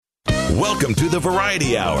Welcome to the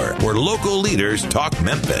Variety Hour, where local leaders talk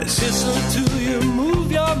Memphis. Listen to you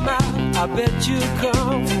move your mouth. I bet you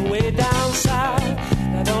come from way down south.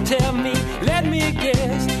 Now don't tell me, let me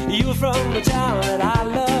guess. You're from the town that I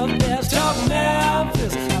love best. Talk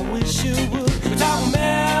Memphis, I wish you would. Talk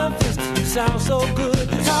Memphis, you sound so good.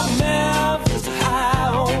 Talk Memphis,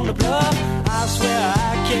 high on the bluff. I swear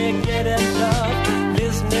I can't get enough.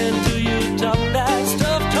 Listening to you talk that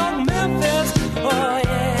stuff. Talk Memphis, oh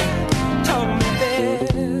yeah. Talk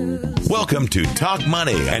Memphis. Welcome to Talk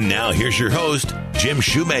Money. And now here's your host, Jim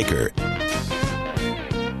Shoemaker.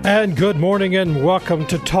 And good morning and welcome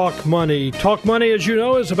to Talk Money. Talk Money, as you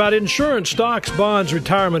know, is about insurance, stocks, bonds,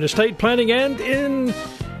 retirement, estate planning, and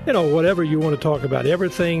whatever you want to talk about,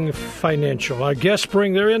 everything financial. Our guests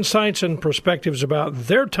bring their insights and perspectives about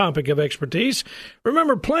their topic of expertise.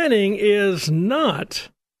 Remember, planning is not,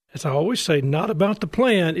 as I always say, not about the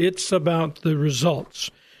plan. It's about the results.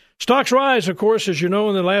 Stocks rise, of course, as you know,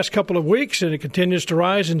 in the last couple of weeks, and it continues to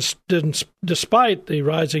rise despite the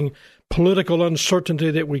rising political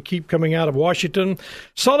uncertainty that we keep coming out of Washington.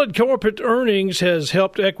 Solid corporate earnings has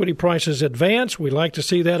helped equity prices advance. We like to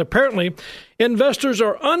see that. Apparently, investors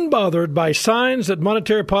are unbothered by signs that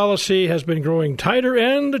monetary policy has been growing tighter,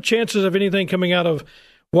 and the chances of anything coming out of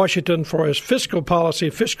Washington for his fiscal policy,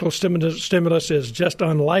 fiscal stimulus is just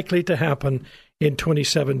unlikely to happen in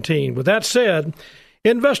 2017. With that said,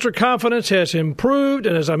 investor confidence has improved,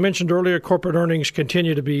 and as I mentioned earlier, corporate earnings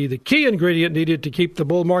continue to be the key ingredient needed to keep the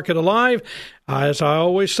bull market alive. As I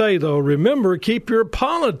always say, though, remember, keep your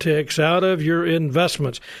politics out of your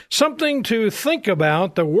investments. Something to think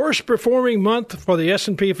about, the worst performing month for the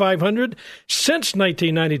S&P 500 since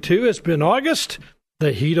 1992 has been August.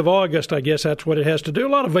 The heat of August, I guess that's what it has to do. A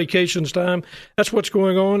lot of vacations time. That's what's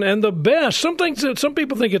going on. And the best, some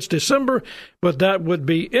people think it's December, but that would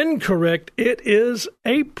be incorrect. It is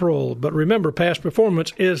April. But remember, past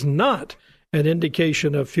performance is not an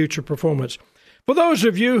indication of future performance. For those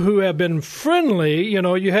of you who have been friendly,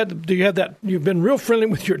 you've been real friendly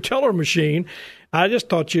with your teller machine. I just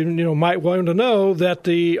thought you might want to know that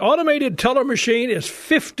the automated teller machine is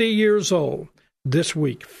 50 years old. This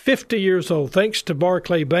week, 50 years old, thanks to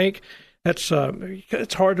Barclay Bank. It's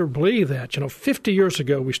hard to believe that. 50 years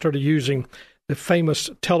ago, we started using the famous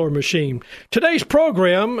teller machine. Today's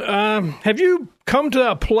program, have you come to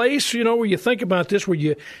a place, where you think about this, where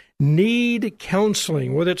you need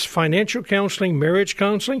counseling, whether it's financial counseling, marriage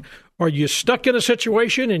counseling, or you're stuck in a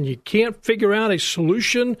situation and you can't figure out a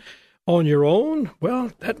solution on your own?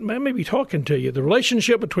 Well, that may be talking to you. The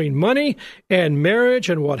relationship between money and marriage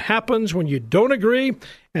and what happens when you don't agree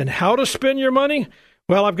and how to spend your money.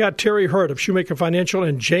 Well, I've got Terry Hurt of Shoemaker Financial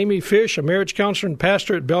and Jamie Fish, a marriage counselor and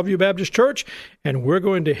pastor at Bellevue Baptist Church, and we're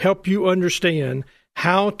going to help you understand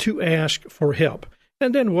how to ask for help.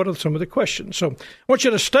 And then what are some of the questions? So I want you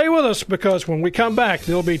to stay with us, because when we come back,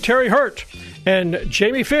 there'll be Terry Hurt and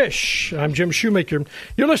Jamie Fish. I'm Jim Shoemaker.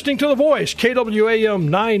 You're listening to The Voice, KWAM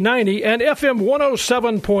 990 and FM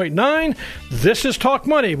 107.9. This is Talk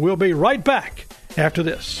Money. We'll be right back after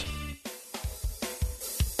this.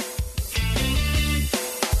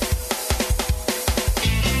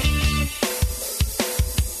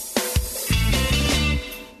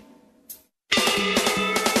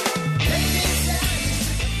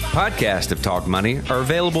 Podcasts of Talk Money are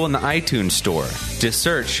available in the iTunes Store. Just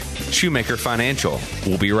search Shoemaker Financial.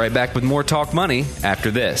 We'll be right back with more Talk Money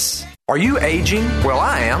after this. Are you aging? Well,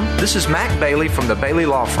 I am. This is Mac Bailey from the Bailey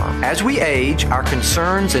Law Firm. As we age, our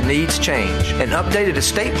concerns and needs change. An updated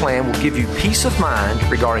estate plan will give you peace of mind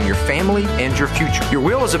regarding your family and your future. Your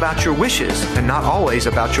will is about your wishes and not always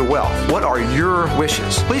about your wealth. What are your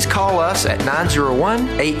wishes? Please call us at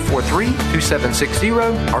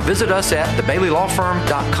 901-843-2760 or visit us at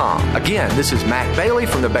thebaileylawfirm.com. Again, this is Mac Bailey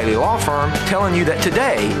from the Bailey Law Firm telling you that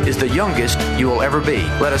today is the youngest you will ever be.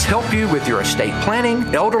 Let us help you with your estate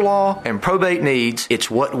planning, elder law, and probate needs. It's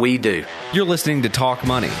what we do. You're listening to Talk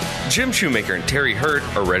Money. Jim Shoemaker and Terry Hurt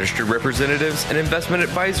are registered representatives and investment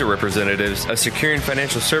advisor representatives of Securing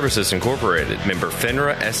Financial Services Incorporated. Member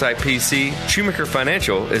FINRA SIPC. Shoemaker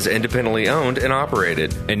Financial is independently owned and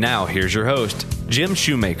operated. And now here's your host, Jim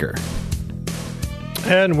Shoemaker.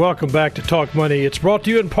 And welcome back to Talk Money. It's brought to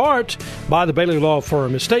you in part by the Bailey Law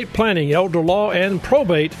Firm, estate planning, elder law, and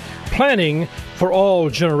probate planning for all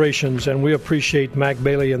generations. And we appreciate Mac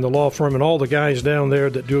Bailey and the law firm and all the guys down there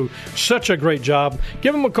that do such a great job.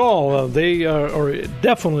 Give them a call. They are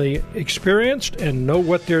definitely experienced and know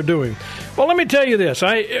what they're doing. Well, let me tell you this.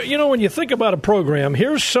 When you think about a program,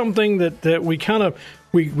 here's something that we kind of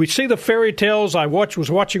we see the fairy tales. I was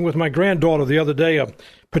watching with my granddaughter the other day a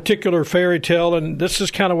particular fairy tale, and this is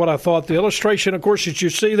kind of what I thought. The illustration, of course, that you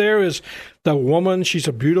see there is the woman. She's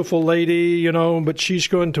a beautiful lady, but she's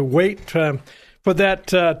going to wait for that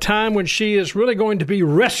time when she is really going to be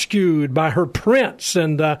rescued by her prince.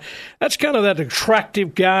 And that's kind of that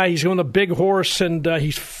attractive guy. He's on a big horse, and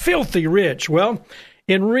he's filthy rich. Well,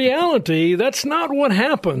 in reality, that's not what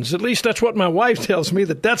happens. At least that's what my wife tells me,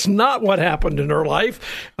 that's not what happened in her life.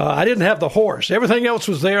 I didn't have the horse. Everything else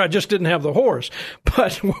was there. I just didn't have the horse.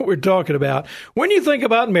 But what we're talking about, when you think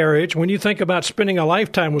about marriage, when you think about spending a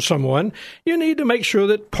lifetime with someone, you need to make sure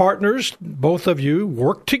that partners, both of you,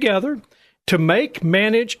 work together to make,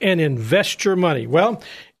 manage, and invest your money. Well,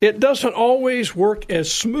 it doesn't always work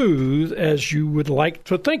as smooth as you would like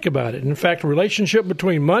to think about it. In fact, a relationship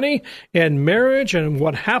between money and marriage and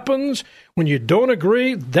what happens when you don't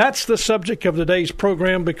agree, that's the subject of today's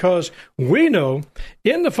program, because we know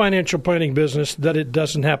in the financial planning business that it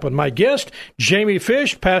doesn't happen. My guest, Jamie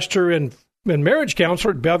Fish, pastor and marriage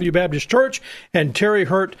counselor at Bellevue Baptist Church, and Terry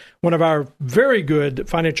Hurt, one of our very good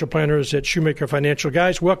financial planners at Shoemaker Financial.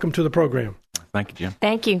 Guys, welcome to the program. Thank you, Jim.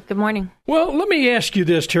 Thank you. Good morning. Well, let me ask you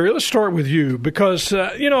this, Terry. Let's start with you, because,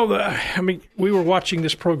 we were watching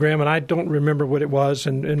this program, and I don't remember what it was.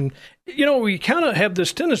 And we kind of have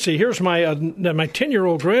this tendency. Here's my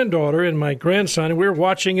 10-year-old granddaughter and my grandson, and we're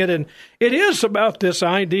watching it, and it is about this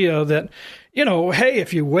idea that, hey,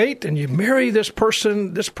 if you wait and you marry this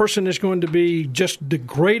person is going to be just the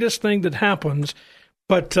greatest thing that happens.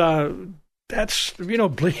 But that's,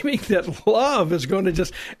 believing that love is going to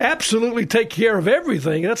just absolutely take care of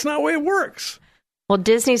everything. That's not the way it works. Well,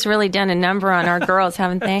 Disney's really done a number on our girls,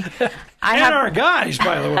 haven't they? Our guys,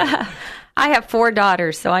 by the way. I have 4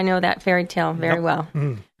 daughters, so I know that fairy tale very well.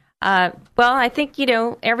 Mm. Well, I think,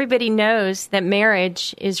 everybody knows that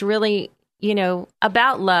marriage is really,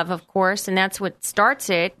 about love, of course, and that's what starts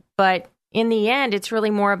it. But in the end, it's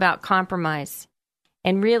really more about compromise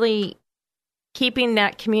and really keeping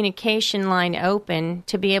that communication line open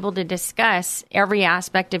to be able to discuss every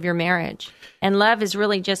aspect of your marriage. And love is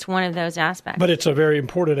really just one of those aspects. But it's a very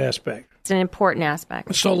important aspect. It's an important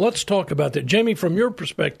aspect. So let's talk about that. Jamie, from your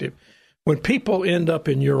perspective, when people end up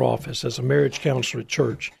in your office as a marriage counselor at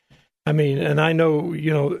church, and I know,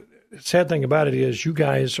 the sad thing about it is you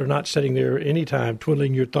guys are not sitting there anytime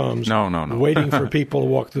twiddling your thumbs. No. Waiting for people to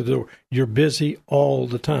walk through the door. You're busy all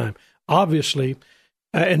the time. Obviously,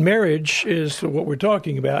 and marriage is what we're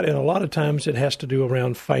talking about, and a lot of times it has to do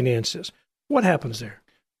around finances. What happens there?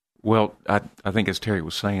 Well, I think as Terry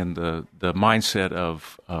was saying, the mindset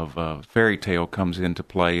of fairy tale comes into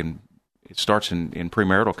play, and it starts in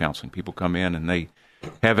premarital counseling. People come in and they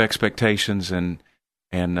have expectations and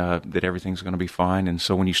that everything's going to be fine. And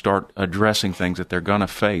so when you start addressing things that they're going to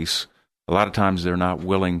face, a lot of times they're not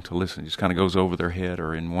willing to listen. It just kind of goes over their head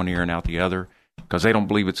or in one ear and out the other, because they don't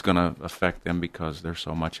believe it's going to affect them because they're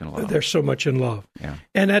so much in love. They're so much in love. Yeah.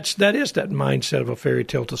 And that is that mindset of a fairy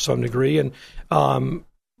tale to some degree. And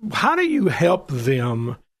how do you help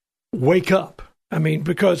them wake up?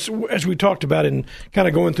 Because as we talked about in kind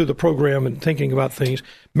of going through the program and thinking about things,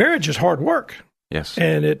 marriage is hard work. Yes.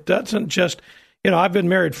 And it doesn't just, I've been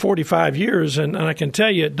married 45 years, and I can tell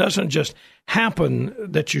you it doesn't just happen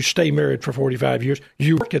that you stay married for 45 years.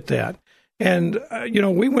 You work at that. And,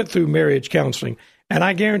 we went through marriage counseling, and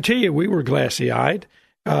I guarantee you we were glassy-eyed.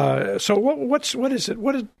 So what is it?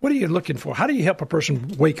 What are you looking for? How do you help a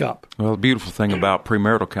person wake up? Well, the beautiful thing about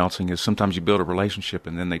premarital counseling is sometimes you build a relationship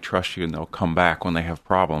and then they trust you and they'll come back when they have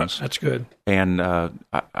problems. That's good. And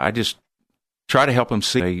I just try to help them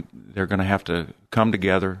see they're going to have to come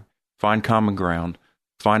together, find common ground,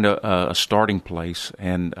 find a starting place,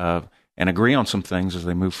 and agree on some things as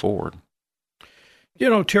they move forward.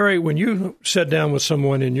 Terry, when you sit down with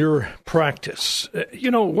someone in your practice,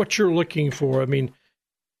 what you're looking for.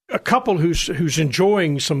 A couple who's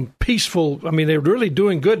enjoying some peaceful, they're really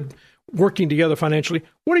doing good working together financially.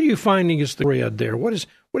 What are you finding is the thread there? What is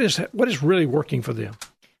really working for them?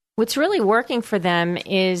 What's really working for them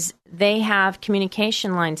is they have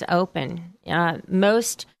communication lines open.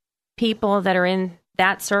 Most people that are in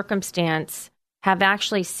that circumstance have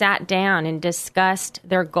actually sat down and discussed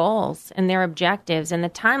their goals and their objectives and the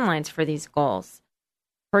timelines for these goals.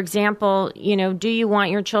 For example, do you want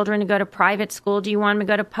your children to go to private school? Do you want them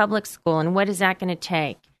to go to public school? And what is that going to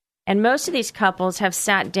take? And most of these couples have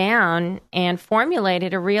sat down and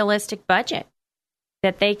formulated a realistic budget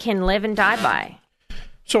that they can live and die by.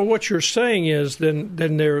 So what you're saying is then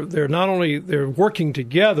they're not only they're working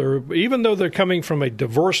together, even though they're coming from a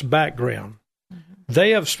diverse background,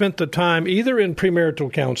 they have spent the time either in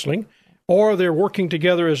premarital counseling or they're working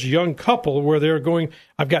together as a young couple where they're going,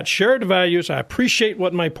 I've got shared values. I appreciate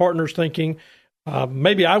what my partner's thinking.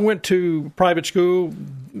 Maybe I went to private school,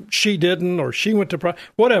 she didn't, or she went to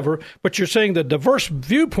whatever. But you're saying the diverse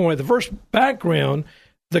viewpoint, the diverse background,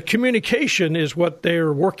 the communication is what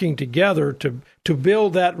they're working together to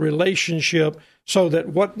build that relationship so that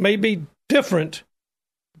what may be different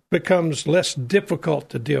becomes less difficult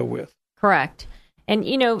to deal with. Correct. And,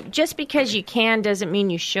 just because you can doesn't mean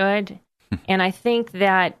you should. And I think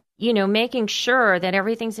that, making sure that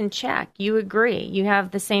everything's in check. You agree. You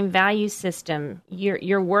have the same value system.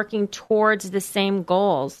 You're working towards the same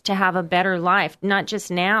goals to have a better life, not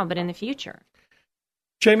just now, but in the future.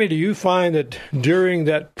 Jamie, do you find that during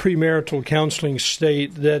that premarital counseling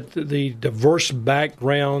state that the diverse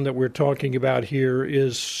background that we're talking about here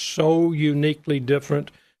is so uniquely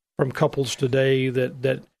different from couples today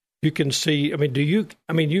that you can see?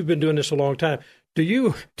 You've been doing this a long time. Do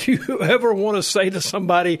you ever want to say to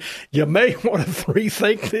somebody, you may want to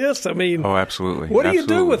rethink this? Oh, absolutely. What do you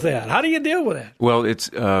do with that? How do you deal with that? Well, it's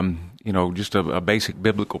just a basic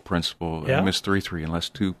biblical principle, Amos 3:3. Unless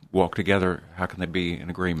two walk together, how can they be in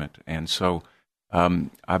agreement? And so,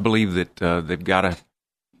 I believe that they've got to,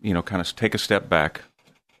 kind of take a step back,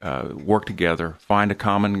 work together, find a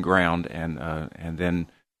common ground, and then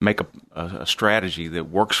make a strategy that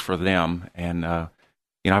works for them. And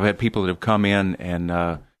I've had people that have come in, and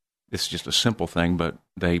this is just a simple thing, but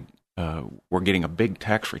they were getting a big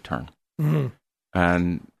tax return,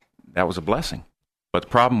 and that was a blessing. But the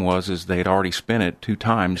problem is they had already spent it 2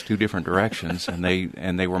 times, 2 different directions, and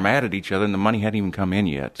they were mad at each other, and the money hadn't even come in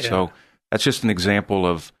yet. Yeah. So that's just an example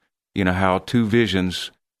of how 2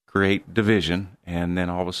 visions create division, and then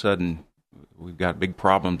all of a sudden we've got big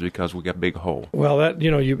problems because we got a big hole. Well, that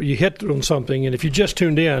you hit on something, and if you just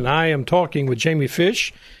tuned in, I am talking with Jamie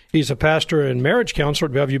Fish. He's a pastor and marriage counselor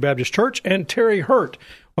at Bellevue Baptist Church, and Terry Hurt,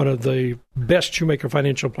 one of the best Shoemaker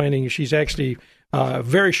Financial Planning. She's actually a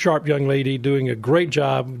very sharp young lady doing a great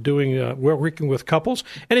job working with couples.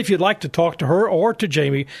 And if you'd like to talk to her or to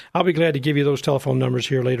Jamie, I'll be glad to give you those telephone numbers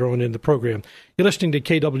here later on in the program. You're listening to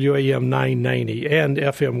KWAM 990 and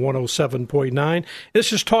FM 107.9.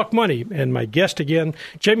 This is Talk Money, and my guest again,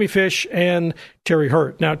 Jamie Fish and Terry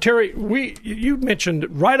Hurt. Now, Terry, you mentioned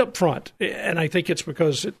right up front, and I think it's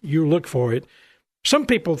because you look for it. Some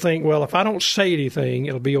people think, well, if I don't say anything,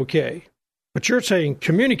 it'll be okay. But you're saying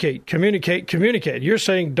communicate. You're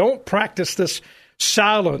saying don't practice this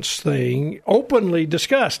silence thing, openly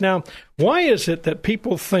discuss. Now, why is it that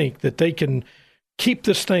people think that they can keep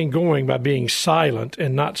this thing going by being silent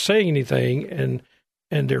and not saying anything,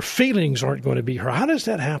 and their feelings aren't going to be hurt? How does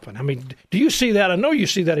that happen? I mean, do you see that? I know you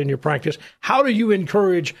see that in your practice. How do you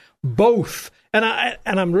encourage both? And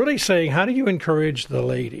I'm really saying, how do you encourage the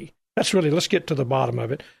lady? Let's get to the bottom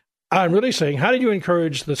of it. I'm really saying, how do you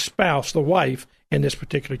encourage the spouse, the wife, in this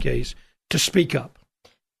particular case, to speak up?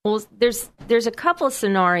 Well, there's a couple of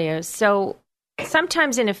scenarios. So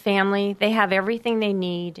sometimes in a family, they have everything they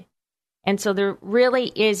need, and so there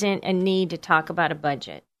really isn't a need to talk about a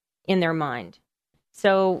budget in their mind.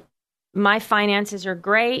 So my finances are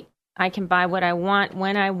great. I can buy what I want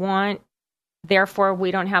when I want. Therefore,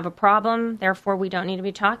 we don't have a problem. Therefore, we don't need to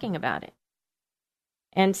be talking about it.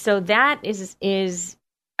 And so that is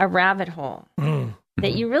a rabbit hole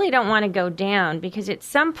that you really don't want to go down, because at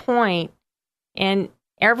some point, and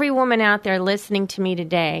every woman out there listening to me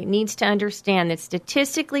today needs to understand that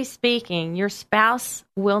statistically speaking, your spouse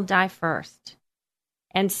will die first.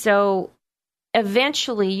 And so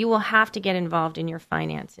eventually you will have to get involved in your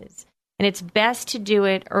finances. And it's best to do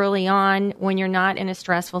it early on when you're not in a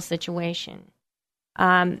stressful situation.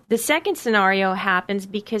 The second scenario happens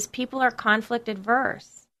because people are conflict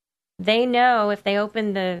adverse. They know if they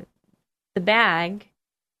open the bag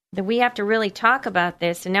that we have to really talk about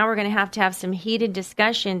this, and now we're going to have some heated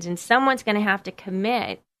discussions, and someone's going to have to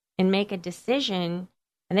commit and make a decision,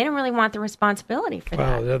 and they don't really want the responsibility for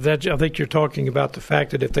that. Well, I think you're talking about the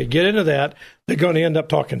fact that if they get into that, they're going to end up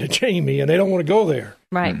talking to Jamie, and they don't want to go there.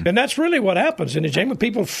 Right. And that's really what happens. And Jamie,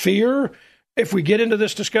 people fear if we get into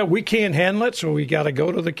this discussion, we can't handle it, so we got to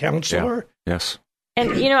go to the counselor. Yeah. Yes.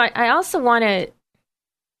 And, I also want to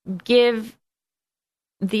give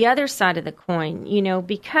the other side of the coin,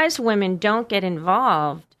 because women don't get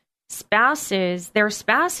involved, their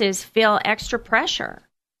spouses feel extra pressure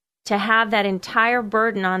to have that entire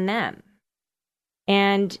burden on them.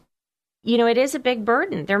 And, it is a big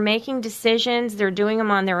burden. They're making decisions. They're doing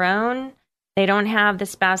them on their own. They don't have the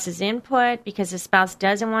spouse's input because the spouse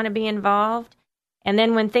doesn't want to be involved. And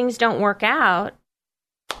then when things don't work out,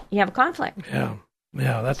 you have a conflict. Yeah.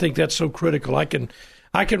 Yeah, I think that's so critical. I can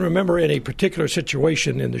remember in a particular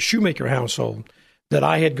situation in the Shoemaker household that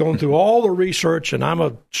I had gone through all the research, and I'm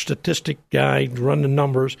a statistic guy, run the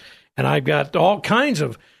numbers, and I've got all kinds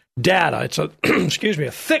of data. It's a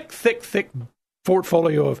a thick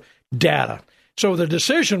portfolio of data. So the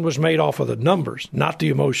decision was made off of the numbers, not the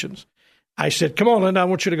emotions. I said, come on, Linda, I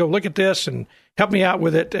want you to go look at this and help me out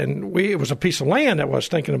with it. And it was a piece of land that I was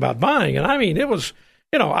thinking about buying. And I mean, it was,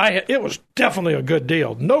 it was definitely a good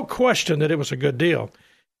deal. No question that it was a good deal.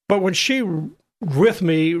 But when she with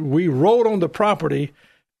me, we rode on the property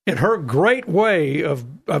in her great way of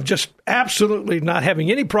just absolutely not having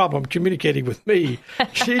any problem communicating with me.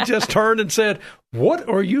 She just turned and said, "What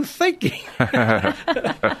are you thinking?" And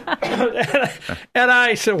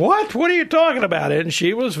I said, What are you talking about? And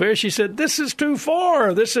she said, "This is too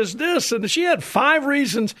far. This is this." And she had 5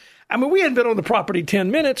 reasons. I mean, we hadn't been on the property 10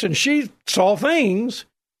 minutes, and she saw things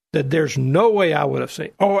that there's no way I would have seen.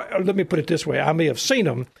 Oh, let me put it this way. I may have seen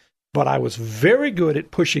them, but I was very good at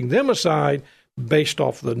pushing them aside based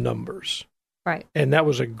off the numbers. Right. And that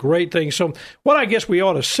was a great thing. So what I guess we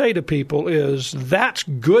ought to say to people is that's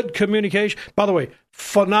good communication. By the way,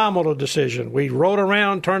 phenomenal decision. We rode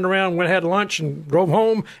around, turned around, went, had lunch, and drove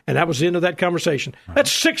home, and that was the end of that conversation.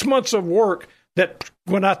 That's 6 months of work that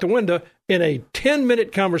went out the window in a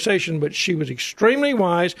 10-minute conversation, but she was extremely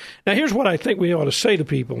wise. Now, here's what I think we ought to say to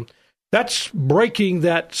people. That's breaking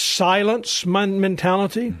that silence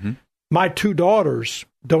mentality. Mm-hmm. My 2 daughters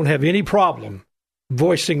don't have any problem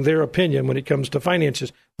voicing their opinion when it comes to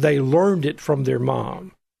finances. They learned it from their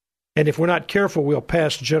mom. And if we're not careful, we'll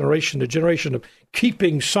pass generation to generation of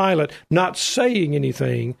keeping silent, not saying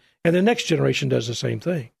anything, and the next generation does the same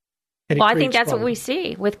thing. Well, I think that's what we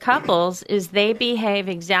see with couples is they behave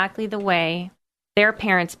exactly the way their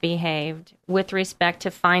parents behaved with respect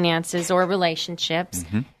to finances or relationships,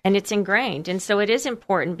 mm-hmm. and it's ingrained. And so it is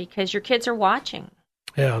important because your kids are watching.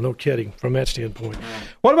 Yeah, no kidding from that standpoint.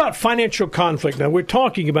 What about financial conflict? Now, we're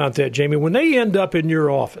talking about that, Jamie. When they end up in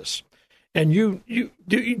your office, and do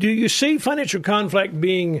you see financial conflict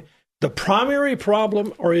being the primary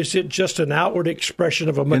problem, or is it just an outward expression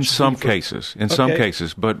of a much In some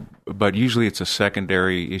cases, but usually it's a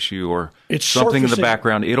secondary issue or it's something in the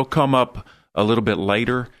background. It'll come up a little bit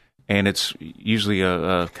later, and it's usually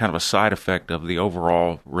a kind of a side effect of the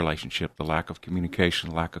overall relationship, the lack of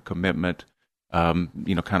communication, lack of commitment,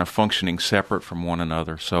 kind of functioning separate from one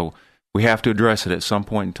another. So we have to address it at some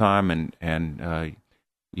point in time, and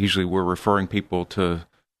usually we're referring people to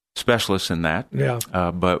specialists in that. Yeah.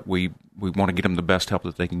 But we want to get them the best help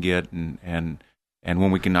that they can get, and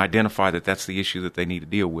when we can identify that that's the issue that they need to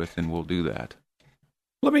deal with, then we'll do that.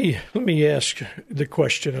 Let me ask the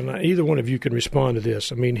question, and either one of you can respond to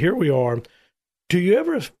this. I mean, here we are. Do you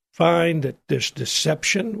ever find that there's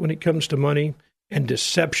deception when it comes to money, and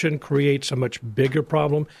deception creates a much bigger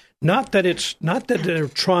problem? Not that they're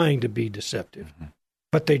trying to be deceptive, mm-hmm.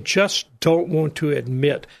 but they just don't want to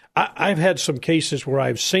admit. I've had some cases where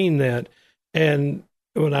I've seen that, and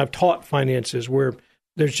when I've taught finances, where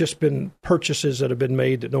there's just been purchases that have been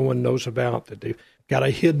made that no one knows about, that they've got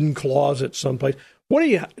a hidden closet someplace.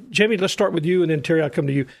 Jamie, let's start with you, and then Terry, I'll come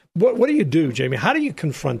to you. What do you do, Jamie? How do you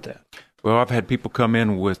confront that? Well, I've had people come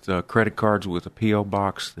in with credit cards with a P.O.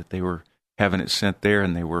 box that they were having it sent there,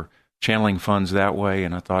 and they were channeling funds that way,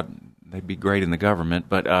 and I thought they'd be great in the government.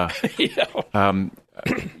 But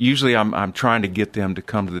usually I'm trying to get them to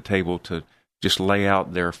come to the table to just lay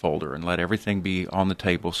out their folder and let everything be on the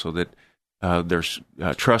table so that there's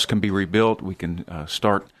trust can be rebuilt. We can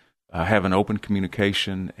start having open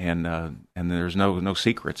communication, and there's no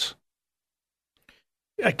secrets.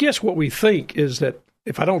 I guess what we think is that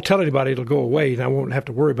if I don't tell anybody, it'll go away, and I won't have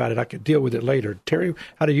to worry about it. I can deal with it later. Terry,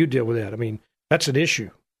 how do you deal with that? I mean, that's an issue.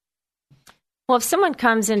 Well, if someone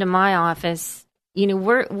comes into my office,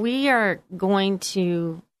 we are going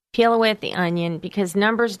to peel away at the onion because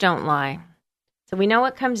numbers don't lie. So we know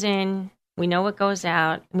what comes in, we know what goes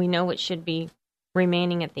out, and we know what should be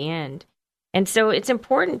remaining at the end. And so it's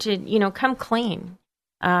important to, come clean,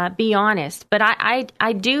 be honest. But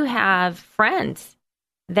I do have friends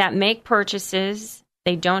that make purchases.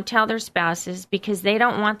 They don't tell their spouses because they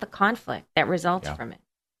don't want the conflict that results from it.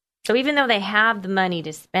 So even though they have the money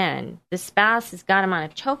to spend, the spouse has got them on a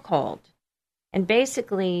chokehold and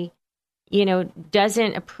basically,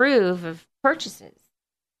 doesn't approve of purchases.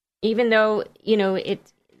 Even though,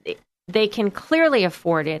 they can clearly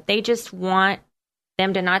afford it. They just want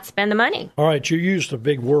them to not spend the money. All right, you used a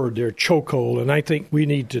big word there, chokehold, and I think we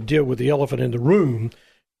need to deal with the elephant in the room.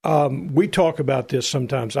 We talk about this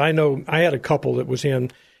sometimes. I know I had a couple that was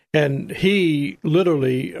in, and he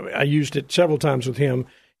literally, I used it several times with him,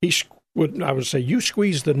 he I would say, you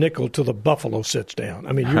squeeze the nickel till the buffalo sits down.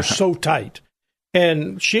 I mean, you're so tight.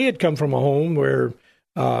 And she had come from a home where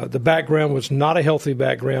the background was not a healthy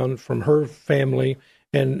background from her family,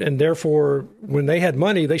 and therefore, when they had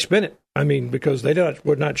money, they spent it. I mean, because they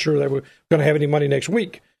were not sure they were going to have any money next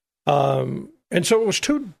week. And so it was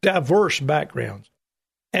two diverse backgrounds.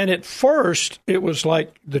 And at first, it was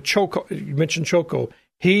like the Choco. You mentioned Choco.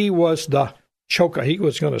 He was the Choco. He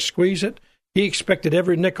was going to squeeze it. He expected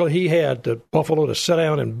every nickel he had, the buffalo, to sit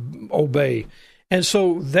down and obey. And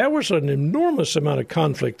so there was an enormous amount of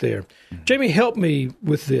conflict there. Jamie, help me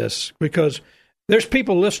with this, because there's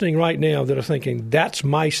people listening right now that are thinking, that's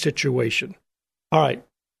my situation. All right,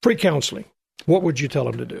 free counseling. What would you tell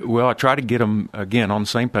them to do? Well, I try to get them, again, on the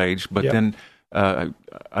same page, but then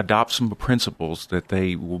adopt some principles that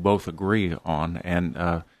they will both agree on.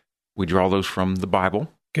 And we draw those from the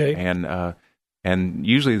Bible. Okay. And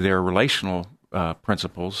usually they're relational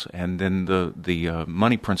principles, and then the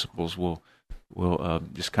money principles will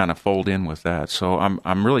just kind of fold in with that. So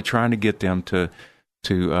I'm really trying to get them to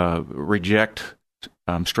reject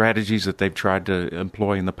strategies that they've tried to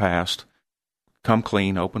employ in the past, come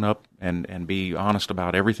clean, open up, and be honest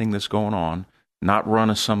about everything that's going on, not run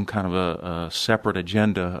as some kind of a separate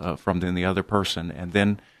agenda from the other person, and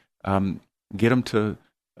then get them to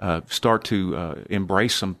start to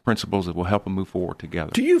embrace some principles that will help them move forward together.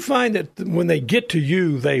 Do you find that when they get to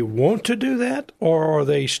you, they want to do that, or are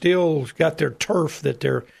they still got their turf, that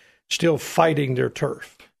they're still fighting their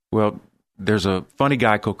turf? Well, there's a funny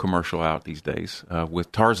Geico commercial out these days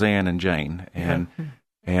with Tarzan and Jane,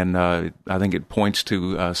 and I think it points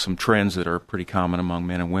to some trends that are pretty common among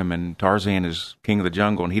men and women. Tarzan is king of the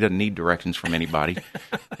jungle, and he doesn't need directions from anybody.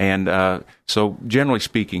 And so generally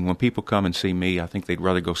speaking, when people come and see me, I think they'd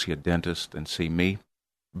rather go see a dentist than see me.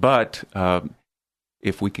 But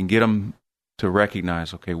if we can get them to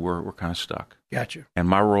recognize, okay, we're kind of stuck. Gotcha. And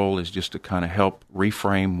my role is just to kind of help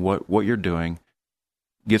reframe what you're doing,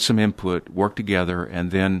 get some input, work together,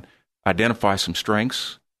 and then identify some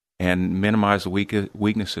strengths and minimize the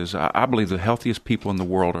weaknesses. I believe the healthiest people in the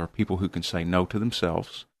world are people who can say no to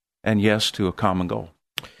themselves and yes to a common goal.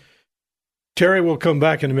 Terry, we'll come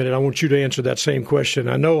back in a minute. I want you to answer that same question.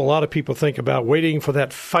 I know a lot of people think about waiting for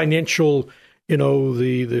that financial,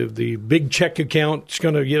 the big check account. It's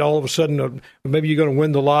going to get all of a sudden, maybe you're going to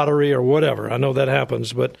win the lottery or whatever. I know that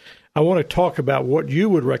happens, but I want to talk about what you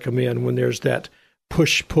would recommend when there's that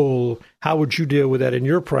push-pull. How would you deal with that in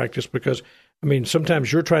your practice? Because I mean,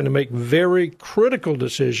 sometimes you're trying to make very critical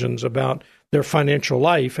decisions about their financial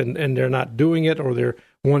life, and they're not doing it, or they're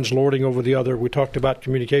one's lording over the other. We talked about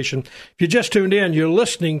communication. If you just tuned in, you're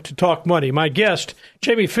listening to Talk Money. My guest,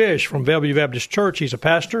 Jamie Fish from Bellevue Baptist Church. He's a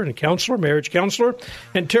pastor and counselor, marriage counselor.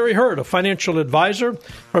 And Terry Hurt, a financial advisor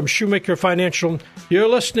from Shoemaker Financial. You're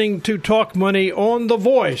listening to Talk Money on The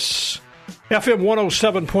Voice, FM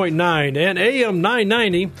 107.9 and AM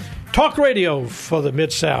 990. Talk radio for the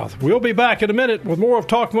Mid-South. We'll be back in a minute with more of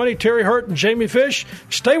Talk Money. Terry Hurt and Jamie Fish.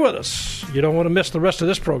 Stay with us. You don't want to miss the rest of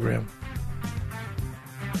this program.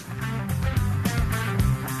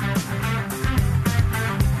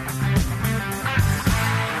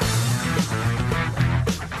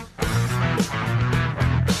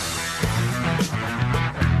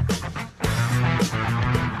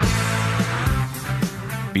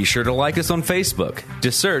 Be sure to like us on Facebook.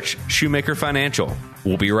 Just search Shoemaker Financial.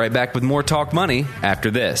 We'll be right back with more Talk Money after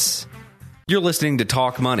this. You're listening to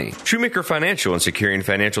Talk Money. Shoemaker Financial and Securian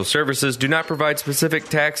Financial Services do not provide specific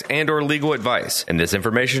tax and or legal advice, and this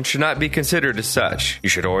information should not be considered as such. You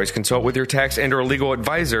should always consult with your tax and or legal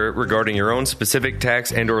advisor regarding your own specific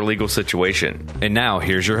tax and or legal situation. And now,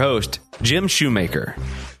 here's your host, Jim Shoemaker.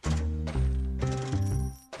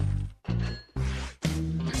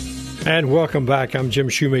 And welcome back. I'm Jim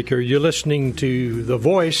Shoemaker. You're listening to The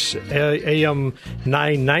Voice, AM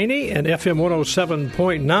 990 and FM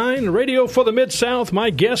 107.9, radio for the Mid-South. My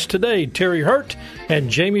guests today, Terry Hurt and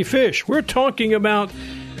Jamie Fish. We're talking about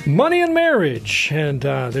money and marriage, and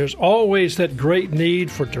there's always that great need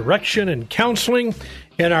for direction and counseling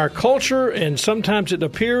in our culture, and sometimes it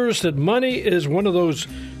appears that money is one of those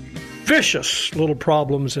vicious little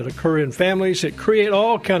problems that occur in families that create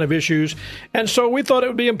all kind of issues. And so we thought it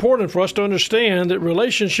would be important for us to understand that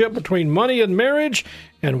relationship between money and marriage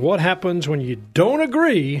and what happens when you don't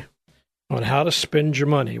agree on how to spend your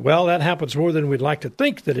money. Well, that happens more than we'd like to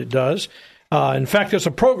think that it does. In fact, there's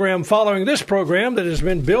a program following this program that has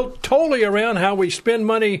been built totally around how we spend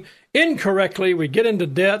money incorrectly. We get into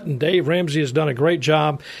debt, and Dave Ramsey has done a great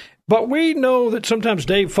job. But we know that sometimes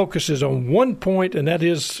Dave focuses on one point, and that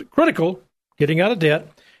is critical, getting out of debt.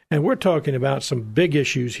 And we're talking about some big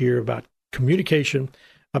issues here about communication,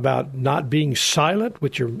 about not being silent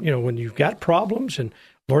with your, when you've got problems and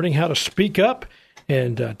learning how to speak up.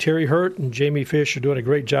 And Terry Hurt and Jamie Fish are doing a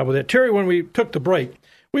great job with that. Terry, when we took the break,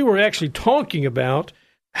 we were actually talking about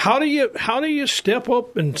how do you step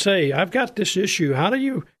up and say, I've got this issue. How do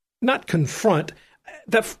you not confront?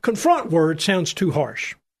 The confront word sounds too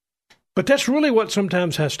harsh, but that's really what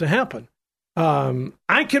sometimes has to happen.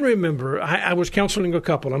 I can remember I was counseling a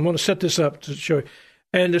couple. I'm going to set this up to show you.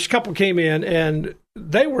 And this couple came in, and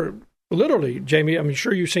they were literally, Jamie, I'm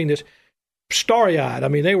sure you've seen this, starry-eyed. I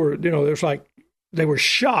mean, they were, it was like they were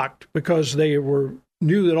shocked because they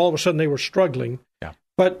knew that all of a sudden they were struggling. Yeah.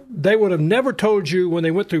 But they would have never told you when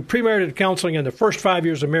they went through premarital counseling in the first 5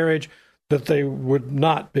 years of marriage that they would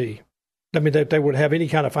not be. I mean, that they would have any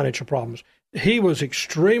kind of financial problems. He was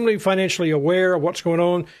extremely financially aware of what's going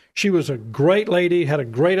on. She was a great lady, had a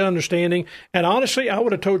great understanding. And honestly, I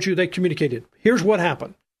would have told you they communicated. Here's what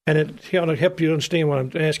happened. And it'll help you understand what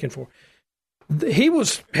I'm asking for. He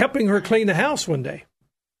was helping her clean the house one day.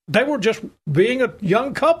 They were just being a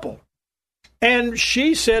young couple. And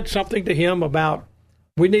she said something to him about,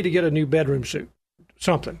 we need to get a new bedroom suit.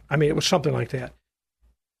 Something. I mean, it was something like that.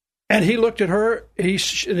 And he looked at her.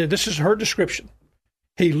 This is her description.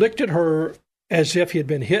 He looked at her as if he had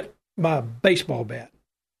been hit by a baseball bat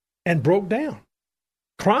and broke down,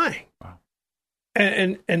 crying. Wow.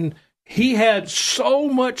 And he had so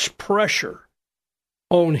much pressure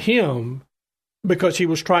on him because he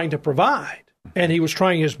was trying to provide, and he was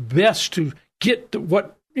trying his best to get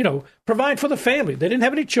provide for the family. They didn't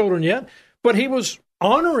have any children yet, but he was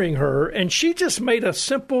honoring her, and she just made a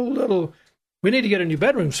simple little, we need to get a new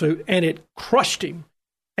bedroom suit, and it crushed him.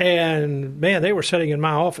 And, man, they were sitting in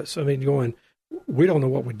my office, going, we don't know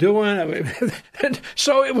what we're doing. I mean,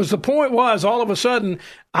 so it was, the point was, all of a sudden,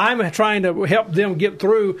 I'm trying to help them get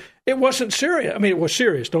through. It wasn't serious. I mean, it was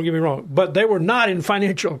serious, don't get me wrong. But they were not in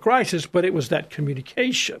financial crisis, but it was that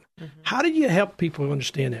communication. Mm-hmm. How do you help people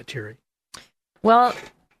understand that, Terry? Well,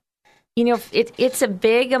 it's a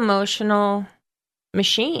big emotional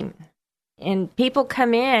machine. And people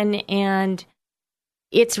come in, and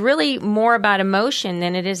it's really more about emotion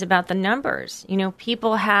than it is about the numbers.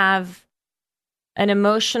 People have an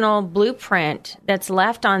emotional blueprint that's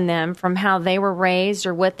left on them from how they were raised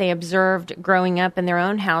or what they observed growing up in their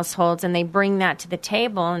own households, and they bring that to the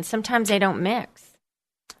table, and sometimes they don't mix.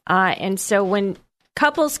 And so when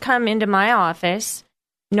couples come into my office,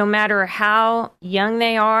 no matter how young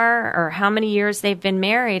they are or how many years they've been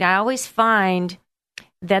married, I always find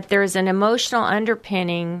that there's an emotional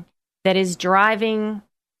underpinning that is driving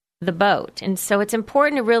the boat. And so it's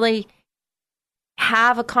important to really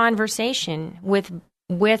have a conversation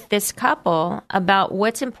with this couple about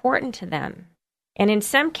what's important to them. And in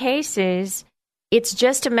some cases, it's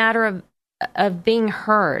just a matter of being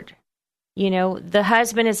heard. The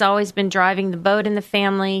husband has always been driving the boat in the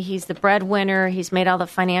family. He's the breadwinner. He's made all the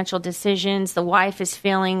financial decisions. The wife is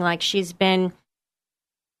feeling like she's been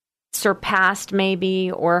surpassed maybe,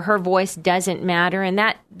 or her voice doesn't matter. And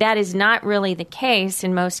that is not really the case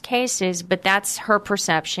in most cases, but that's her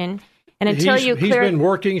perception. And until he's been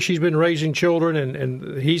working, she's been raising children,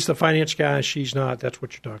 and he's the finance guy, she's not. That's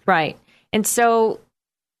what you're talking about. Right. And so,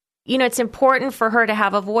 it's important for her to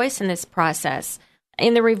have a voice in this process.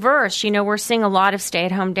 In the reverse, we're seeing a lot of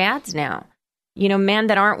stay-at-home dads now. Men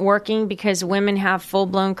that aren't working because women have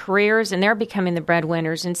full-blown careers, and they're becoming the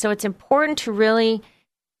breadwinners. And so it's important to really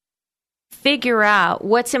figure out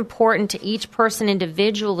what's important to each person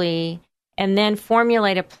individually, and then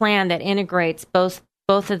formulate a plan that integrates both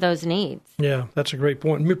of those needs. Yeah, that's a great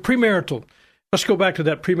point. Premarital. Let's go back to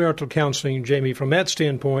that premarital counseling, Jamie. From that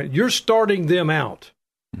standpoint, you're starting them out.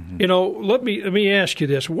 Mm-hmm. Let me ask you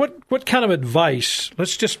this: what kind of advice?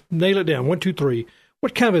 Let's just nail it down. 1, 2, 3.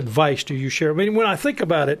 What kind of advice do you share? I mean, when I think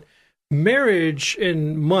about it, marriage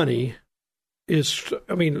and money is,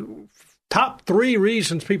 top 3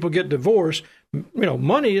 reasons people get divorced.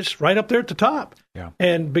 Money is right up there at the top. Yeah.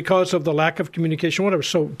 And because of the lack of communication, whatever.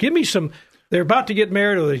 So give me some. They're about to get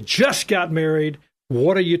married, or they just got married.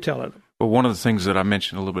 What are you telling them? Well, one of the things that I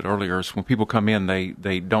mentioned a little bit earlier is when people come in,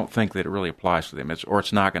 they don't think that it really applies to them, or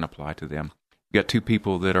it's not going to apply to them. You got 2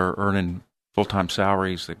 people that are earning full-time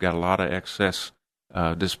salaries. They've got a lot of excess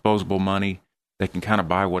disposable money. They can kind of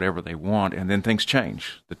buy whatever they want, and then things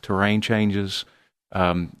change. The terrain changes.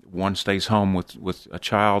 One stays home with a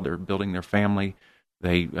child. They're building their family.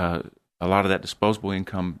 A lot of that disposable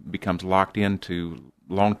income becomes locked into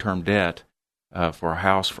long-term debt for a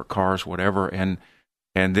house, for cars, whatever, and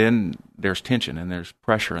then there's tension, and there's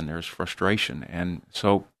pressure, and there's frustration, and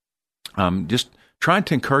so just trying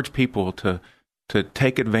to encourage people to to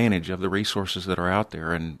take advantage of the resources that are out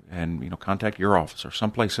there and contact your office or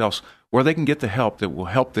someplace else where they can get the help that will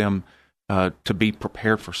help them to be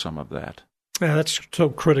prepared for some of that. Yeah, that's so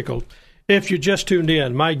critical. If you just tuned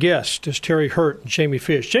in, my guest is Terry Hurt and Jamie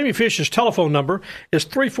Fish. Jamie Fish's telephone number is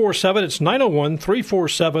 347. It's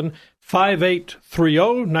 901-347-5830,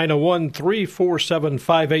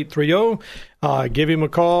 901-347-5830. Give him a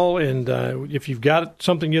call, and if you've got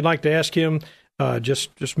something you'd like to ask him,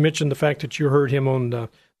 just mention the fact that you heard him on the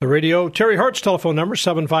radio. Terry Hart's telephone number,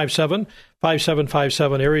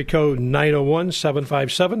 757-5757, area code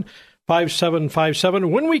 901-757-5757.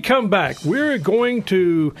 When we come back, we're going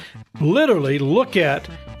to literally look at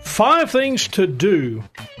 5 things to do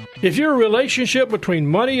if your relationship between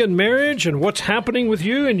money and marriage and what's happening with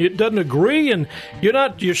you and it doesn't agree and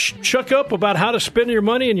you shook up about how to spend your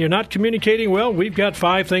money and you're not communicating well. We've got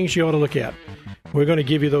 5 things you ought to look at. We're going to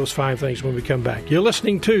give you those 5 things when we come back. You're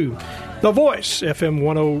listening to The Voice, FM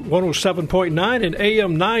 107.9 and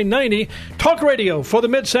AM 990, Talk Radio for the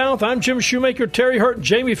Mid-South. I'm Jim Shoemaker. Terry Hurt and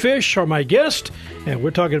Jamie Fish are my guests, and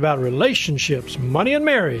we're talking about relationships, money, and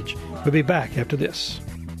marriage. We'll be back after this.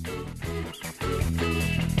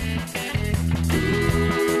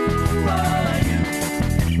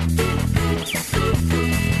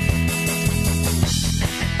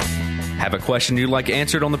 Have a question you'd like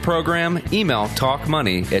answered on the program? Email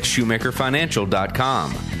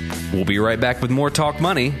talkmoney@shoemakerfinancial.com. We'll be right back with more Talk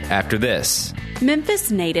Money after this.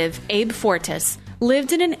 Memphis native Abe Fortas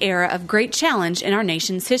lived in an era of great challenge in our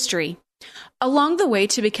nation's history. Along the way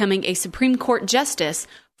to becoming a Supreme Court justice,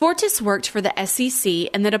 Fortas worked for the SEC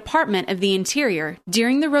and the Department of the Interior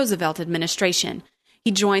during the Roosevelt administration.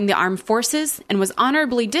 He joined the armed forces and was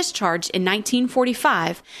honorably discharged in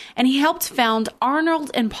 1945, and he helped found Arnold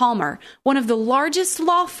 & Palmer, one of the largest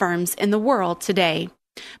law firms in the world today.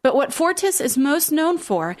 But what Fortas is most known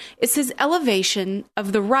for is his elevation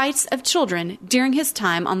of the rights of children during his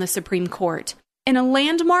time on the Supreme Court. In a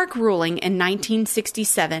landmark ruling in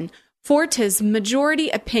 1967, Fortas' majority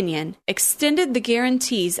opinion extended the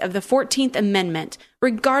guarantees of the 14th Amendment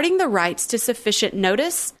regarding the rights to sufficient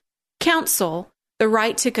notice, counsel, the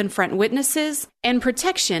right to confront witnesses, and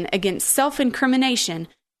protection against self-incrimination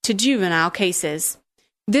to juvenile cases.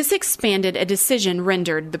 This expanded a decision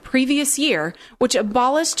rendered the previous year, which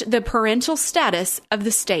abolished the parental status of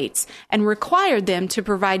the states and required them to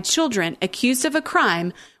provide children accused of a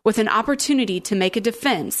crime with an opportunity to make a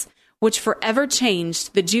defense, which forever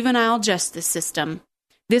changed the juvenile justice system.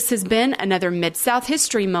 This has been another Mid-South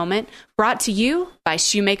History Moment brought to you by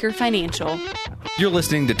Shoemaker Financial. You're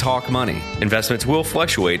listening to Talk Money. Investments will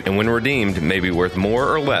fluctuate and when redeemed may be worth more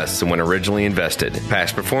or less than when originally invested.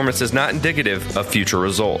 Past performance is not indicative of future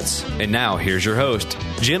results. And now here's your host,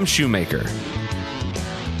 Jim Shoemaker.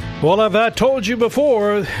 Well, I've told you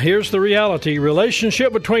before, here's the reality.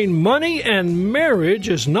 Relationship between money and marriage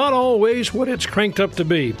is not always what it's cranked up to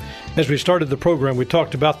be. As we started the program, we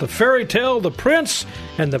talked about the fairy tale, the prince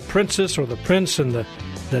and the princess, or the prince and the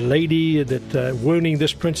lady that wanting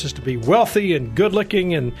this princess to be wealthy and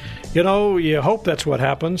good-looking. And, you hope that's what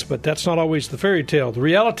happens, but that's not always the fairy tale. The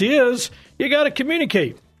reality is you got to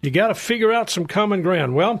communicate. You got to figure out some common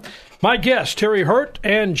ground. Well, my guests, Terry Hurt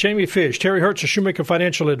and Jamie Fish. Terry Hurt's a Shoemaker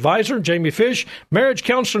Financial Advisor. Jamie Fish, marriage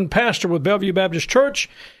counselor and pastor with Bellevue Baptist Church.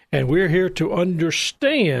 And we're here to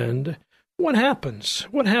understand what happens.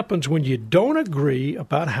 What happens when you don't agree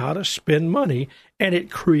about how to spend money and it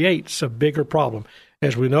creates a bigger problem.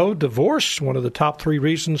 As we know, divorce, one of the top 3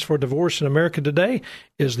 reasons for divorce in America today,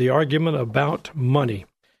 is the argument about money.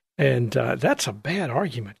 And that's a bad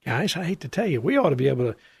argument, guys. I hate to tell you. We ought to be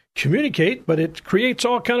able to communicate, but it creates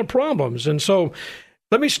all kind of problems. And so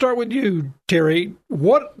let me start with you, Terry.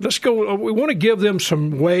 Let's go. We want to give them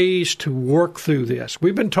some ways to work through this.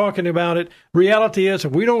 We've been talking about it. Reality is,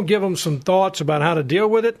 if we don't give them some thoughts about how to deal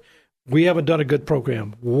with it, we haven't done a good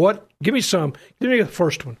program. Give me the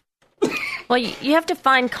first one. Well, you have to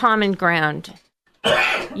find common ground.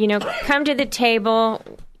 Come to the table,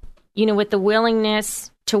 with the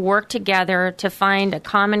willingness to work together to find a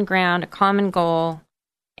common ground, a common goal,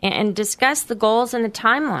 and discuss the goals and the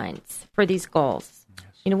timelines for these goals.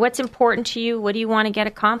 What's important to you? What do you want to get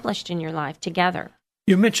accomplished in your life together?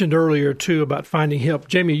 You mentioned earlier, too, about finding help.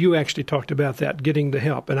 Jamie, you actually talked about that, getting the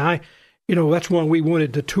help. And that's one we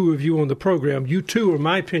wanted the 2 of you on the program. You 2, in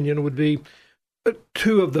my opinion, would be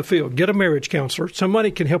 2 of the field. Get a marriage counselor.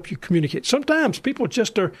 Somebody can help you communicate. Sometimes people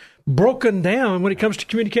just are broken down when it comes to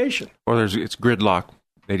communication. Or it's gridlock.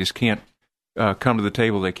 They just can't come to the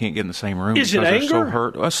table. They can't get in the same room because they're so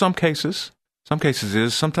hurt. Some cases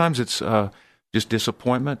is. Sometimes it's just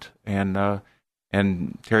disappointment. And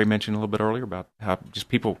Terry mentioned a little bit earlier about how just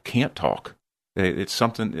people can't talk. It's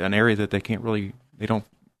an area that they can't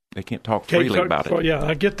talk freely about it. Yeah,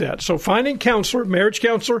 I get that. So finding counselor, marriage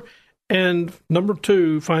counselor, and number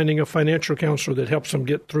 2, finding a financial counselor that helps them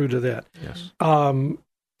get through to that. Yes.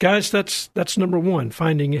 Guys, that's number 1,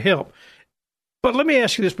 finding help. But let me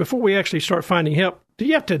ask you this, before we actually start finding help, do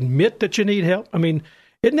you have to admit that you need help? I mean,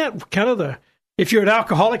 isn't that kind of if you're an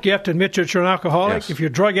alcoholic, you have to admit that you're an alcoholic. Yes. If you're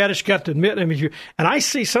a drug addict, you got to admit. And I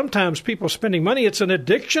see sometimes people spending money. It's an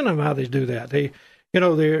addiction of how they do that.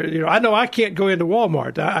 I know I can't go into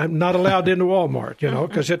Walmart. I'm not allowed into Walmart,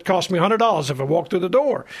 because it costs me $100 if I walk through the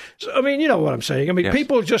door. So, I mean, you know what I'm saying. I mean, yes.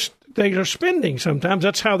 People they are spending sometimes.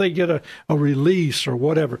 That's how they get a release or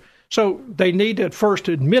whatever. So they need to first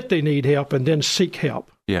admit they need help and then seek help.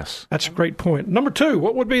 Yes. That's a great point. Number 2,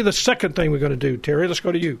 what would be the second thing we're going to do, Terry? Let's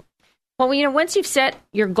go to you. Well, once you've set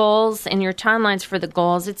your goals and your timelines for the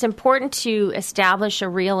goals, it's important to establish a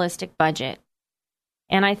realistic budget.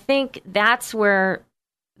 And I think that's where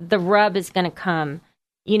the rub is going to come.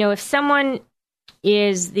 If someone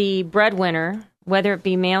is the breadwinner, whether it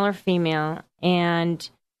be male or female, and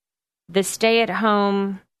the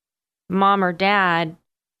stay-at-home mom or dad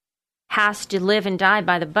has to live and die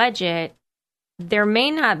by the budget, there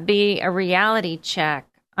may not be a reality check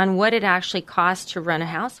on what it actually costs to run a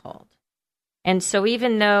household. And so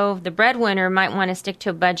even though the breadwinner might want to stick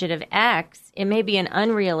to a budget of X, it may be an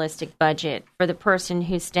unrealistic budget for the person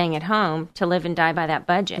who's staying at home to live and die by that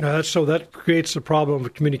budget. So that creates the problem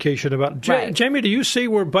of communication about. Right. Jamie, do you see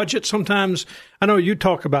where budgets sometimes, I know you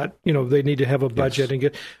talk about, they need to have a budget and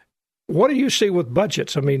get. What do you see with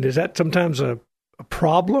budgets? I mean, is that sometimes a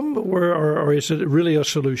problem or is it really a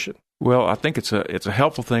solution? Well, I think it's a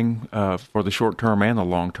helpful thing for the short term and the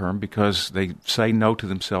long term, because they say no to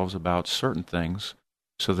themselves about certain things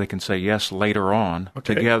so they can say yes later on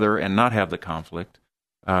together and not have the conflict.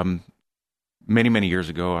 Many, many years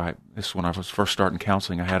ago, this is when I was first starting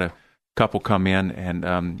counseling, I had a couple come in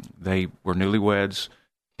and they were newlyweds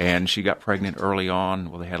and she got pregnant early on.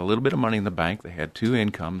 Well, they had a little bit of money in the bank. They had 2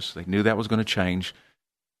 incomes. They knew that was going to change.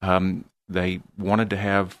 They wanted to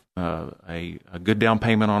have a good down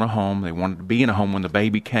payment on a home. They wanted to be in a home when the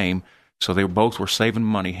baby came. So they both were saving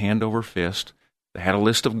money hand over fist. They had a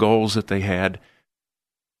list of goals that they had.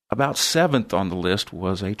 About 7th on the list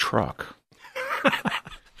was a truck.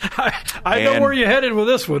 I know where you're headed with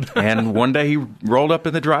this one. And one day he rolled up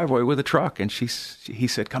in the driveway with a truck, and he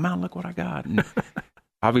said, "Come out, look what I got." And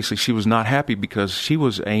obviously, she was not happy because she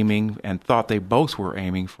was aiming and thought they both were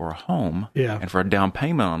aiming for a home and for a down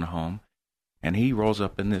payment on a home. And he rolls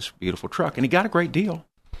up in this beautiful truck, and he got a great deal,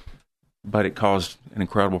 but it caused an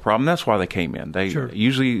incredible problem. That's why they came in.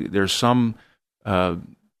 Usually there's some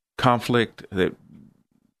conflict that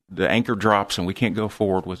the anchor drops, and we can't go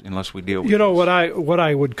forward unless we deal with. What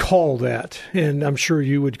I would call that, and I'm sure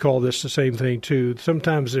you would call this the same thing too.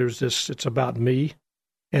 Sometimes there's this. It's about me,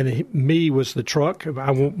 and me was the truck.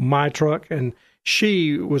 I want my truck, and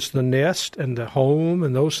she was the nest and the home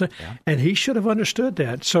and those things. Yeah. And he should have understood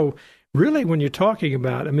that. So. Really, when you're talking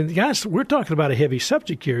about, guys, we're talking about a heavy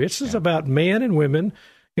subject here. This is about men and women,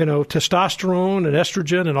 testosterone and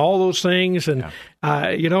estrogen and all those things. And,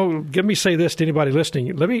 let me say this to anybody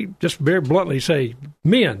listening. Let me just very bluntly say,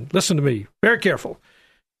 men, listen to me, very careful.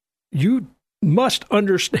 You must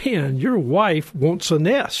understand your wife wants a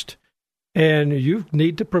nest. And you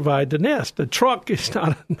need to provide the nest. The truck is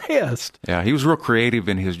not a nest. Yeah, he was real creative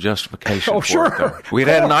in his justification. Oh, sure. We had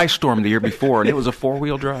had an ice storm the year before, and it was a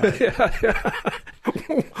 4-wheel drive.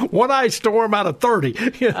 One ice storm out of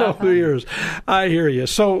 30 years. I hear you.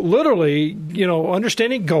 So literally,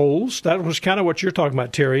 understanding goals, that was kind of what you're talking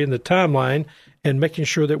about, Terry, in the timeline, and making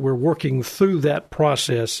sure that we're working through that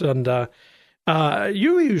process. And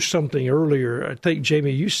you used something earlier. I think,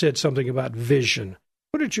 Jamie, you said something about vision.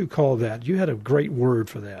 What did you call that? You had a great word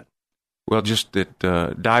for that. Well, just that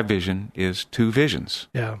division is 2 visions.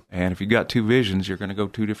 Yeah. And if you've got 2 visions, you're going to go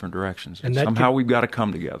 2 different directions. And somehow we've got to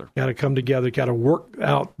come together. Got to work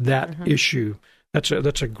out that issue.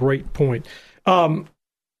 That's a great point.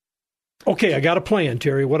 Okay, I got a plan,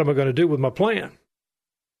 Terry. What am I going to do with my plan?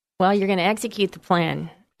 Well, you're going to execute the plan.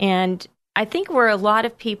 And I think where a lot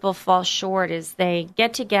of people fall short is they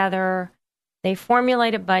get together, they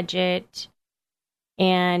formulate a budget,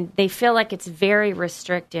 and they feel like it's very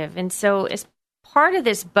restrictive. And so as part of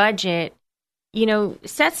this budget,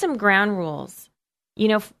 set some ground rules.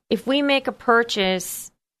 If we make a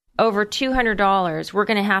purchase over $200, we're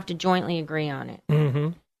going to have to jointly agree on it.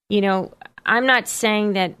 Mm-hmm. I'm not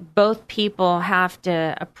saying that both people have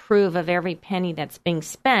to approve of every penny that's being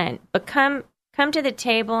spent, but come to the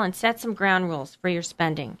table and set some ground rules for your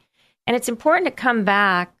spending. And it's important to come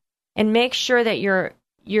back and make sure that you're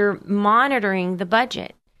you're monitoring the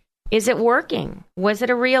budget. Is it working? Was it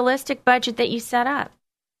a realistic budget that you set up?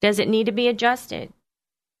 Does it need to be adjusted?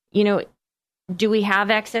 Do we have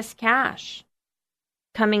excess cash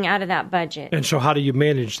coming out of that budget? And so how do you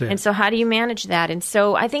manage that? And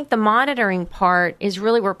so I think the monitoring part is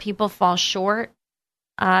really where people fall short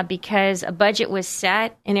because a budget was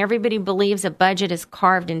set and everybody believes a budget is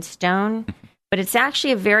carved in stone, but it's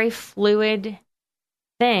actually a very fluid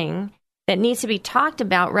thing that needs to be talked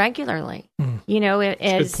about regularly.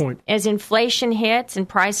 As inflation hits and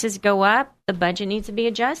prices go up, the budget needs to be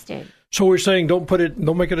adjusted. So we're saying don't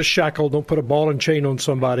make it a shackle, don't put a ball and chain on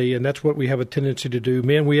somebody, and that's what we have a tendency to do.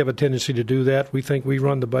 Men, we have a tendency to do that. We think we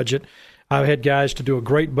run the budget. I've had guys to do a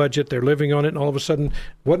great budget, they're living on it, and all of a sudden, it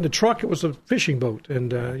wasn't a truck, it was a fishing boat.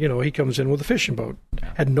 And, he comes in with a fishing boat.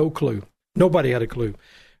 Had no clue. Nobody had a clue.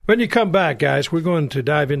 When you come back, guys, we're going to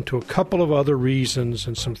dive into a couple of other reasons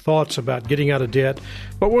and some thoughts about getting out of debt.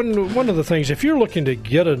 But one of the things, if you're looking to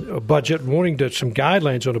get a budget, wanting some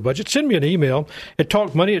guidelines on a budget, send me an email at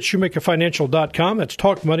talkmoney@shoemakerfinancial.com. That's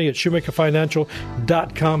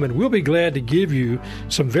talkmoney@shoemakerfinancial.com, and we'll be glad to give you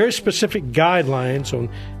some very specific guidelines on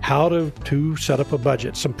how to set up a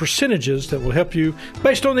budget, some percentages that will help you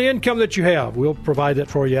based on the income that you have. We'll provide that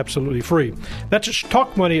for you absolutely free. That's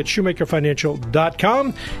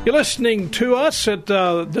talkmoney@shoemakerfinancial.com. You're listening to us at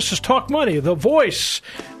this is Talk Money, the voice,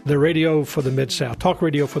 the radio for the Mid-South, talk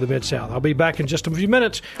radio for the Mid-South. I'll be back in just a few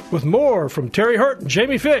minutes with more from Terry Hurt and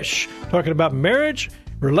Jamie Fish, talking about marriage,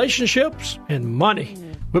 relationships, and money.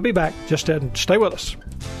 We'll be back. Just stay with us.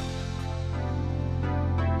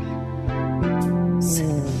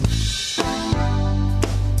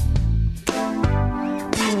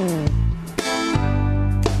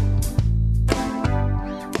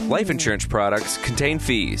 Life insurance products contain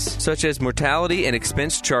fees, such as mortality and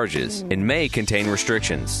expense charges, and may contain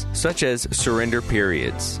restrictions, such as surrender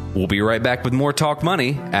periods. We'll be right back with more Talk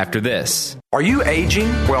Money after this. Are you aging?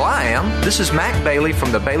 Well, I am. This is Mac Bailey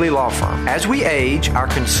from the Bailey Law Firm. As we age, our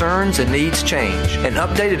concerns and needs change. An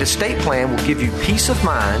updated estate plan will give you peace of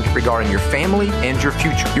mind regarding your family and your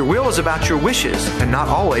future. Your will is about your wishes and not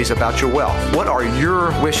always about your wealth. What are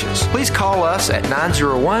your wishes? Please call us at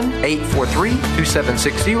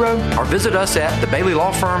 901-843-2760 or visit us at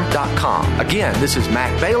thebaileylawfirm.com. Again, this is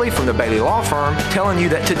Mac Bailey from the Bailey Law Firm telling you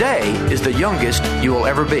that today is the youngest you will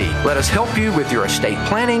ever be. Let us help you with your estate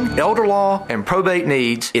planning, elder law, and probate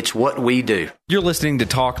needs. It's what we do. You're listening to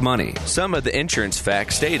Talk Money. Some of the insurance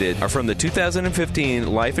facts stated are from the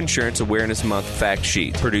 2015 Life Insurance Awareness Month fact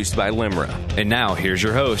sheet produced by LIMRA. And now, here's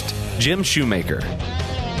your host, Jim Shoemaker.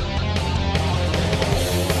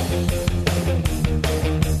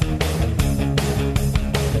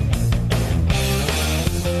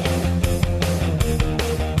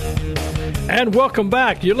 And welcome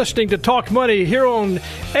back. You're listening to Talk Money here on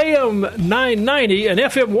AM 990 and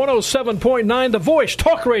FM 107.9, the voice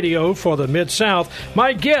talk radio for the Mid-South.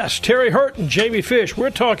 My guests, Terry Hurt and Jamie Fish.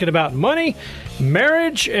 We're talking about money,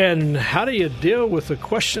 marriage, and how do you deal with the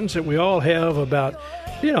questions that we all have about,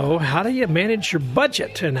 how do you manage your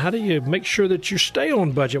budget and how do you make sure that you stay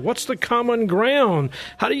on budget? What's the common ground?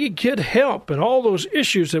 How do you get help and all those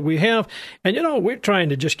issues that we have? And, we're trying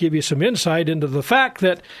to just give you some insight into the fact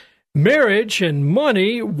that marriage and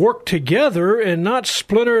money work together and not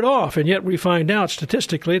splintered off. And yet we find out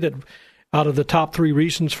statistically that out of the top 3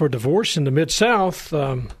 reasons for divorce in the Mid-South,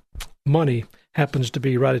 money happens to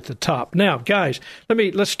be right at the top. Now, guys,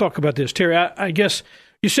 let's talk about this. Terry, I guess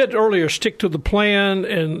you said earlier, stick to the plan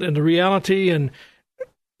and the reality.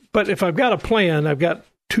 But if I've got a plan, I've got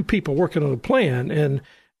 2 people working on a plan, and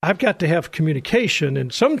I've got to have communication.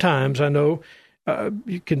 And sometimes I know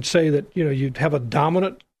you can say that, you'd have a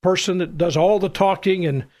dominant person that does all the talking,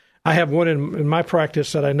 and I have one in my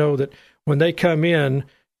practice that I know that when they come in,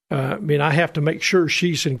 I have to make sure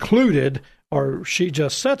she's included or she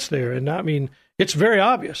just sits there. And it's very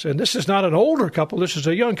obvious. And this is not an older couple. This is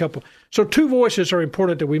a young couple. So 2 voices are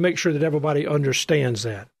important that we make sure that everybody understands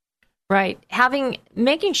that. Right.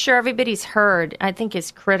 Making sure everybody's heard, I think, is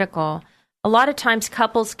critical. A lot of times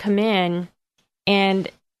couples come in and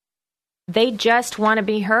they just want to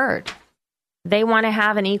be heard. They want to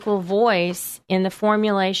have an equal voice in the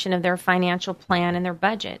formulation of their financial plan and their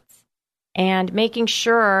budgets. And making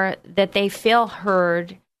sure that they feel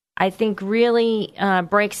heard, I think, really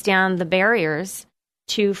breaks down the barriers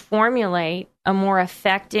to formulate a more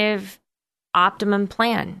effective, optimum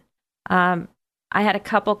plan. I had a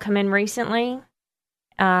couple come in recently.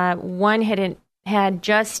 One had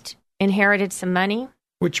just inherited some money.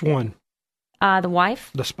 Which one? The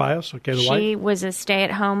wife. The spouse? Okay, the wife. She was a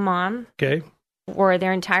stay-at-home mom. Okay. For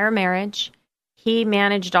their entire marriage. He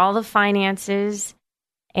managed all the finances.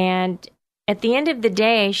 And at the end of the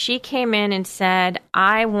day, she came in and said,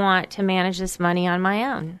 I want to manage this money on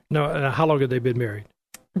my own. No, how long have they been married?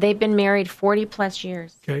 They've been married 40 plus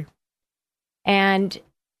years. Okay. And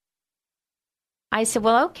I said,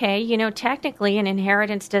 well, okay, technically an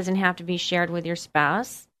inheritance doesn't have to be shared with your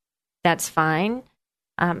spouse. That's fine.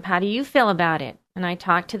 How do you feel about it? And I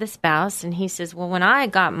talked to the spouse, and he says, well, when I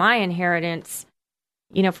got my inheritance,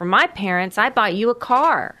 from my parents, I bought you a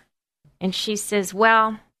car. And she says,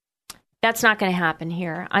 well, that's not going to happen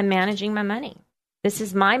here. I'm managing my money. This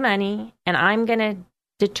is my money, and I'm going to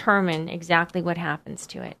determine exactly what happens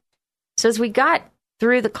to it. So as we got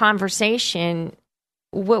through the conversation,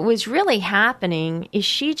 what was really happening is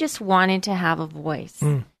she just wanted to have a voice.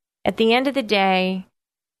 At the end of the day,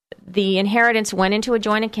 the inheritance went into a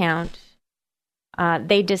joint account.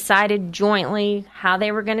 They decided jointly how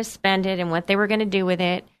they were going to spend it and what they were going to do with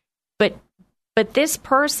it. But this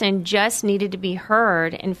person just needed to be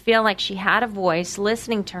heard and feel like she had a voice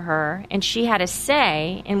listening to her, and she had a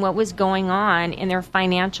say in what was going on in their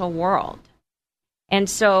financial world. And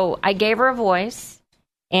so I gave her a voice,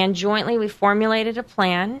 and jointly we formulated a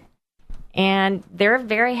plan, and they're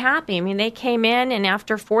very happy. I mean, they came in, and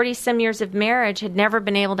after 40-some years of marriage, had never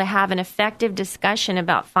been able to have an effective discussion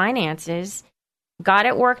about finances, got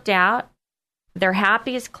it worked out. They're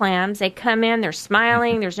happy as clams. They come in, they're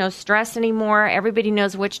smiling, there's no stress anymore. Everybody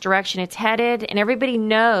knows which direction it's headed, and everybody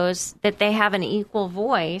knows that they have an equal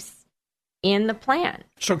voice in the plan.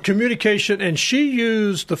 So communication, and she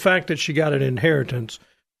used the fact that she got an inheritance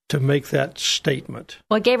to make that statement.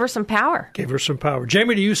 Well, it gave her some power.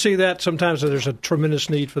 Jamie, do you see that sometimes that there's a tremendous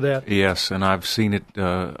need for that? Yes, and I've seen it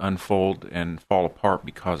unfold and fall apart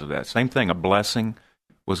because of that. Same thing, a blessing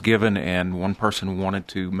was given, and one person wanted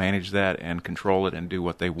to manage that and control it and do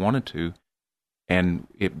what they wanted to, and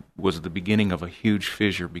it was the beginning of a huge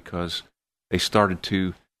fissure because they started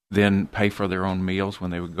to then pay for their own meals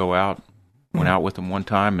when they would go out. Went out with them one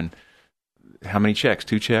time, and how many checks?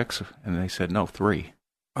 2 checks? And they said, no, 3.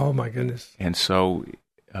 Oh, my goodness. And so,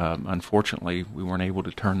 unfortunately, we weren't able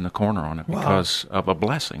to turn the corner on it because of a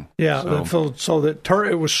blessing. Yeah, so that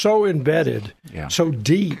it was so embedded, so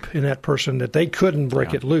deep in that person that they couldn't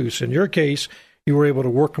break it loose. In your case, you were able to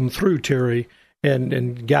work them through, Terry,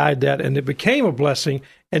 and guide that, and it became a blessing,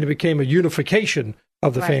 and it became a unification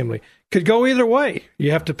of the family. Could go either way.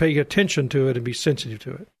 You have to pay attention to it and be sensitive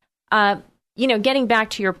to it. Getting back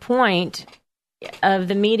to your point of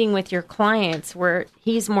the meeting with your clients where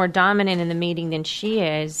he's more dominant in the meeting than she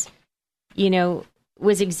is,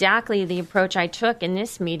 was exactly the approach I took in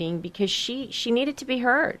this meeting because she needed to be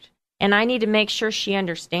heard. And I need to make sure she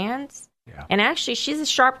understands. Yeah. And actually, she's a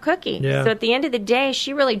sharp cookie. Yeah. So at the end of the day,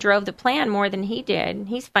 she really drove the plan more than he did.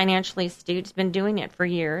 He's financially astute. He's been doing it for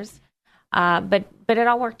years. But it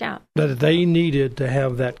all worked out. That they needed to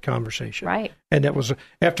have that conversation. Right. And that was,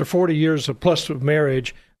 after 40 years of plus of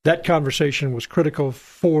marriage, that conversation was critical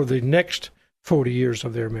for the next 40 years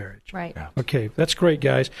of their marriage. Right. Yeah. Okay, that's great,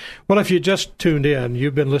 guys. Well, if you just tuned in,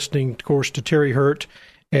 you've been listening, of course, to Terry Hurt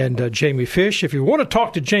and Jamie Fish. If you want to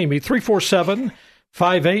talk to Jamie, 347-5830,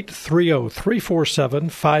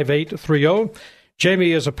 347-5830.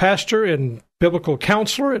 Jamie is a pastor and biblical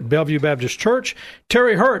counselor at Bellevue Baptist Church.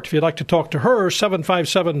 Terry Hurt, if you'd like to talk to her,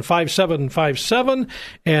 757-5757.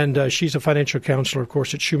 And she's a financial counselor, of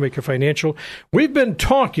course, at Shoemaker Financial. We've been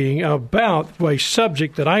talking about a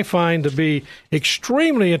subject that I find to be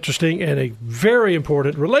extremely interesting and a very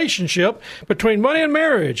important relationship between money and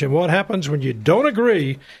marriage and what happens when you don't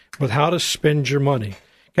agree with how to spend your money.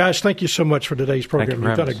 Guys, thank you so much for today's program.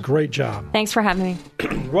 You've done a great job. Thanks for having me.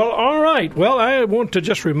 Well, all right. Well, I want to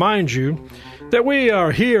just remind you that we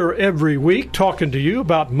are here every week talking to you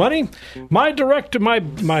about money. My director, I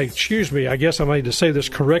guess I need to say this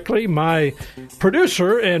correctly. My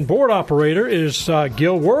producer and board operator is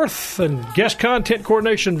Gil Worth, and guest content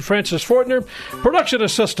coordination, Francis Fortner. Production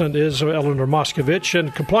assistant is Eleanor Moskovich,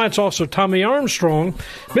 and compliance also Tommy Armstrong.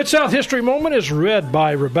 Mid-South History Moment is read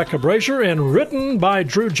by Rebecca Brazier and written by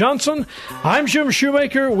Drew Johnson. I'm Jim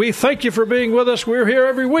Shoemaker. We thank you for being with us. We're here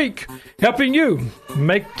every week helping you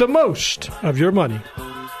make the most of your money.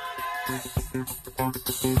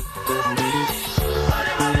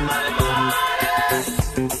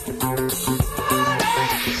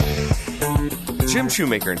 Jim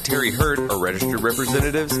Shoemaker and Terry Hurt are registered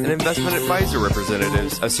representatives and investment advisor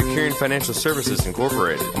representatives of Securian Financial Services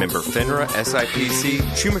Incorporated. Member FINRA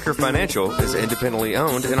SIPC. Shoemaker Financial is independently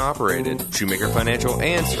owned and operated. Shoemaker Financial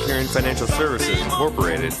and Securian Financial Services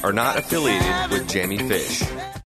Incorporated are not affiliated with Jamie Fish.